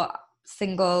for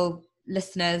single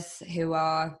listeners who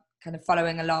are kind of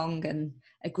following along and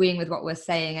agreeing with what we're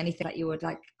saying? Anything that you would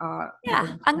like? I'm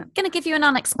going to give you an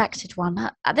unexpected one.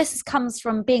 This comes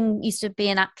from being used to be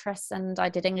an actress, and I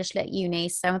did English lit at uni,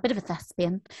 so I'm a bit of a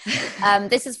thespian.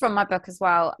 This is from my book as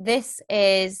well. This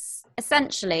is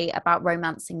essentially about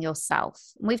romancing yourself.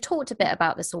 We've talked a bit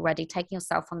about this already, taking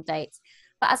yourself on dates.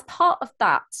 But as part of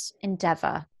that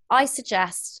endeavor, I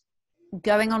suggest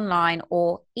going online,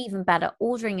 or even better,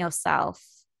 ordering yourself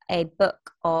a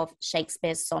book of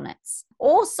Shakespeare's sonnets,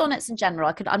 or sonnets in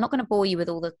general. I'm not going to bore you with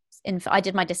all the info. I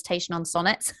did my dissertation on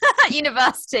sonnets at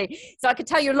university, so I could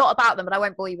tell you a lot about them, but I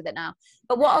won't bore you with it now.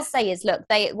 But what I'll say is, look,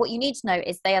 what you need to know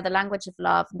is they are the language of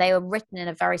love. They are written in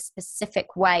a very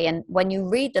specific way, and when you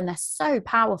read them, they're so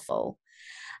powerful.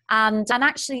 And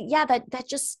actually,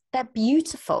 they're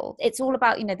beautiful. It's all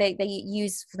about, they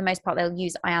use, for the most part, they'll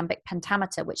use iambic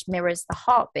pentameter, which mirrors the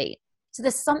heartbeat. So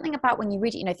there's something about when you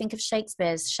read it, think of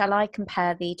Shakespeare's, "Shall I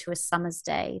compare thee to a summer's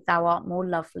day? Thou art more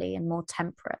lovely and more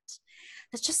temperate."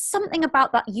 There's just something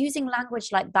about that, using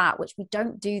language like that, which we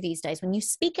don't do these days. When you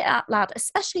speak it out loud,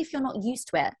 especially if you're not used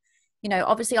to it,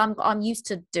 obviously I'm used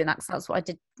to doing that because that's what I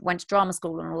did, went to drama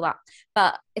school and all that.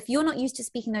 But if you're not used to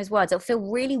speaking those words, it'll feel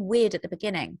really weird at the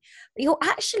beginning. But you'll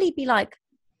actually be like,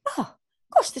 oh,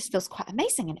 gosh, this feels quite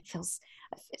amazing. And there's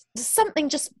something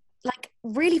just like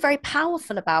really very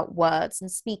powerful about words and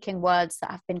speaking words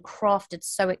that have been crafted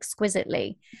so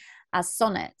exquisitely as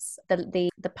sonnets,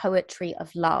 the poetry of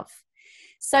love.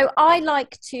 So I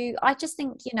just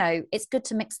think, it's good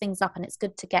to mix things up and it's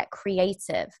good to get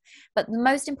creative. But the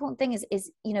most important thing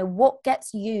is, what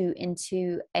gets you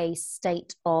into a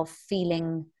state of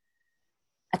feeling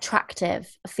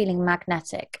attractive, of feeling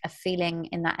magnetic, of feeling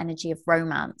in that energy of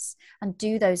romance, and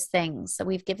do those things. So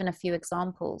we've given a few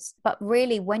examples, but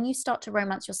really when you start to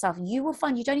romance yourself, you will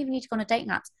find you don't even need to go on a dating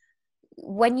app.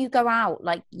 When you go out,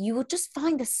 you will just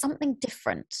find there's something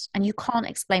different and you can't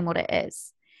explain what it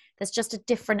is. There's just a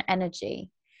different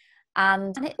energy.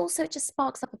 And it also just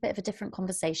sparks up a bit of a different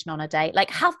conversation on a date.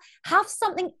 Have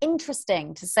something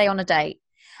interesting to say on a date,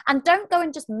 and don't go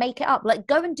and just make it up.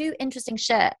 Go and do interesting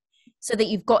shit so that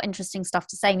you've got interesting stuff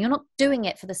to say. And you're not doing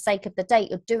it for the sake of the date.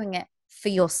 You're doing it for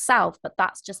yourself, but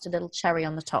that's just a little cherry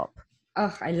on the top.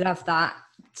 Oh, I love that.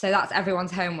 So that's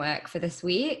everyone's homework for this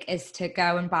week, is to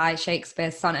go and buy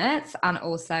Shakespeare's sonnets and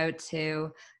also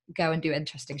to go and do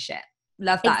interesting shit.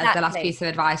 Love that as the last piece of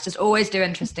advice. Just always do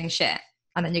interesting shit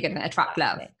and then you're going to attract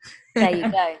love. There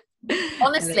you go.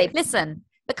 Honestly, listen,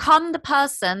 become the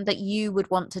person that you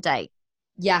would want to date.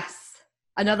 Yes.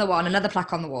 Another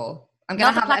plaque on the wall. I'm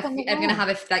going to have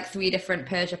like 3 different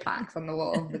Persia plaques on the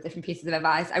wall with different pieces of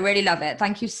advice. I really love it.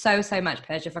 Thank you so much,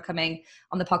 Persia, for coming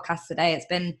on the podcast today. It's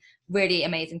been really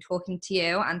amazing talking to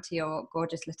you and to your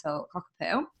gorgeous little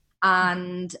cockapoo.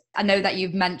 And I know that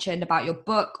you've mentioned about your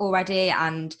book already,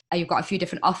 and you've got a few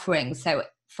different offerings. So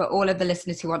for all of the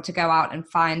listeners who want to go out and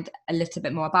find a little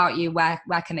bit more about you, where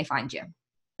can they find you?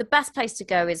 The best place to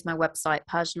go is my website,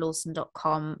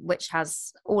 persialawson.com, which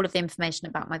has all of the information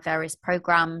about my various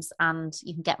programs, and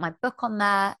you can get my book on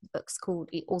there. The book's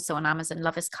called, also on Amazon,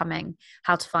 Love is Coming,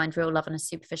 How to Find Real Love in a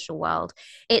Superficial World.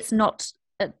 It's not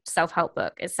a self-help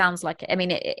book. It sounds like it. I mean,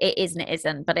 it is and it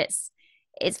isn't, but it's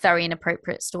very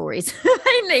inappropriate stories,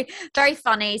 mainly very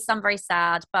funny, some very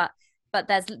sad, but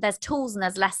there's tools and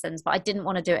there's lessons. But I didn't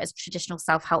want to do it as a traditional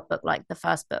self-help book like the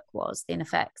first book was, The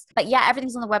Effects. But yeah,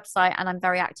 everything's on the website, and I'm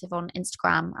very active on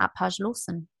Instagram at Persia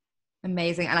Lawson.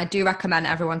 Amazing. And I do recommend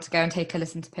everyone to go and take a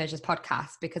listen to Persia's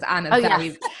podcast, because I'm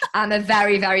a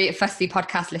very, very fussy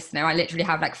podcast listener. I literally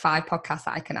have like 5 podcasts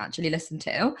that I can actually listen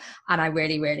to, and I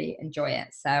really, really enjoy it.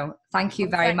 So thank you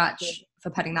very much for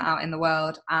putting that out in the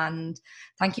world, and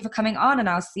thank you for coming on, and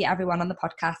I'll see everyone on the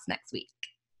podcast next week.